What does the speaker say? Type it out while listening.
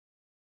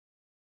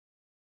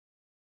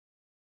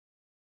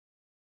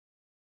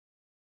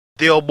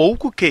The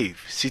Ogbaukwu cave,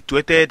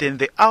 situated in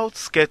the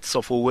outskirts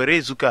of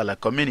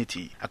Owerri-Ezukala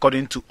community,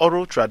 according to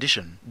oral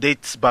tradition,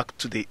 dates back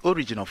to the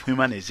origin of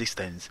human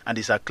existence and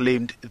is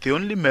acclaimed the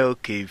only male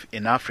cave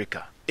in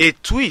Africa. A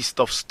twist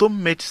of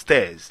stone-made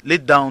stairs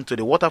lead down to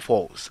the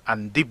waterfalls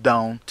and deep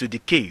down to the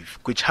cave,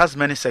 which has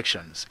many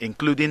sections,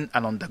 including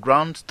an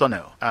underground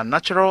tunnel, a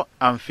natural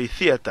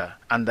amphitheater,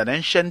 and an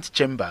ancient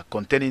chamber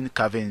containing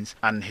carvings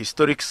and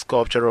historic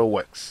sculptural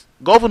works.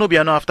 Governor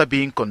Obiano, after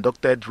being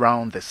conducted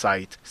round the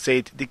site,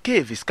 said the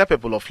cave is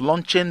capable of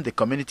launching the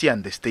community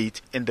and the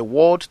state in the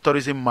world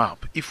tourism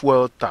map if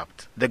well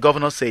tapped. The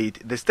governor said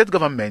the state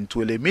government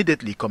will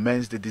immediately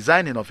commence the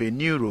designing of a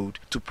new road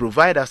to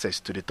provide access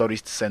to the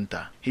tourist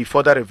center. He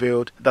further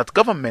revealed that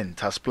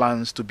government has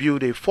plans to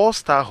build a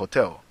 4-star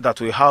hotel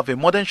that will have a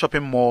modern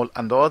shopping mall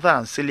and other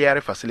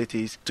ancillary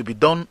facilities to be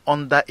done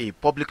under a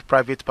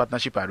public-private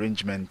partnership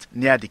arrangement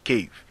near the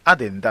cave,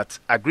 adding that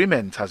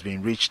agreement has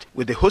been reached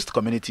with the host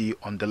community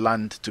on the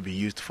land to be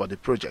used for the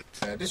project.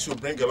 This will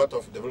bring a lot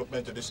of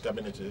development to this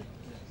community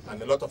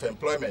and a lot of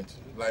employment.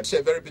 Like, it's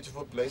a very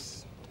beautiful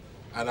place,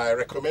 and I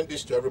recommend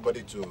this to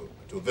everybody to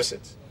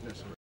visit.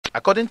 Yes.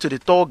 According to the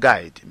tour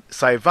guide,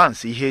 Sir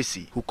Vance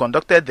Ihesi, who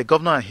conducted the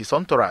governor and his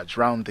entourage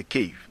round the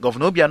cave,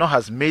 Governor Obiano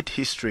has made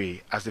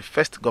history as the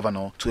first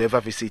governor to ever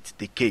visit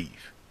the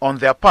cave. On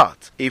their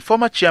part, a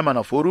former chairman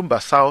of Orumba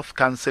South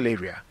Council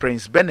area,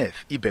 Prince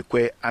Benneth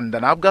Ibekwe, and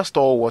an Abga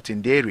stalwart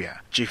in the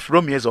area, Chief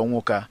Romies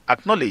Onwoka,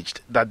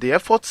 acknowledged that the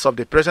efforts of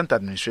the present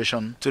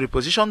administration to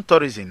reposition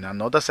tourism and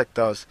other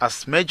sectors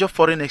as major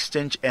foreign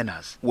exchange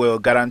earners will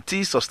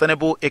guarantee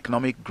sustainable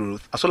economic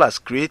growth as well as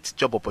create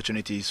job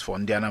opportunities for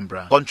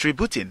Anambra.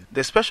 Contributing,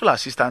 the special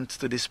assistant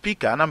to the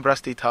Speaker, Anambra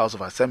State House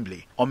of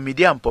Assembly, on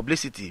media and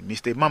publicity,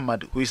 Mr.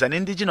 Mamadu, who is an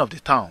indigene of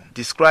the town,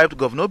 described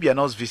Governor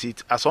Obiano's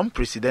visit as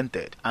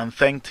unprecedented and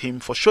thanked him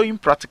for showing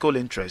practical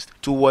interest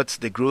towards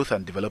the growth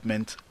and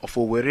development of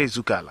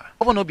Owerri-Ezukala.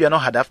 Governor Obiano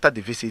had, after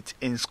the visit,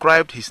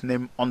 inscribed his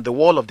name on the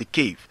wall of the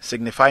cave,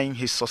 signifying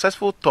his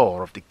successful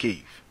tour of the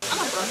cave.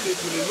 Anambra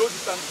State will in no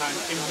distant time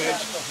emerge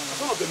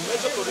as one of the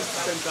major tourist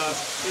centers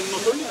in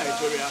not only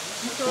Nigeria,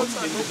 but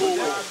in the whole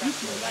world.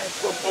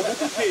 From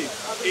Ogbaukwu Cave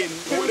in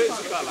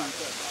Owerri-Ezukala,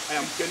 I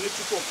am Kenny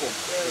Chukwukom,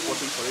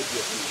 reporting for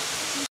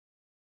ABS.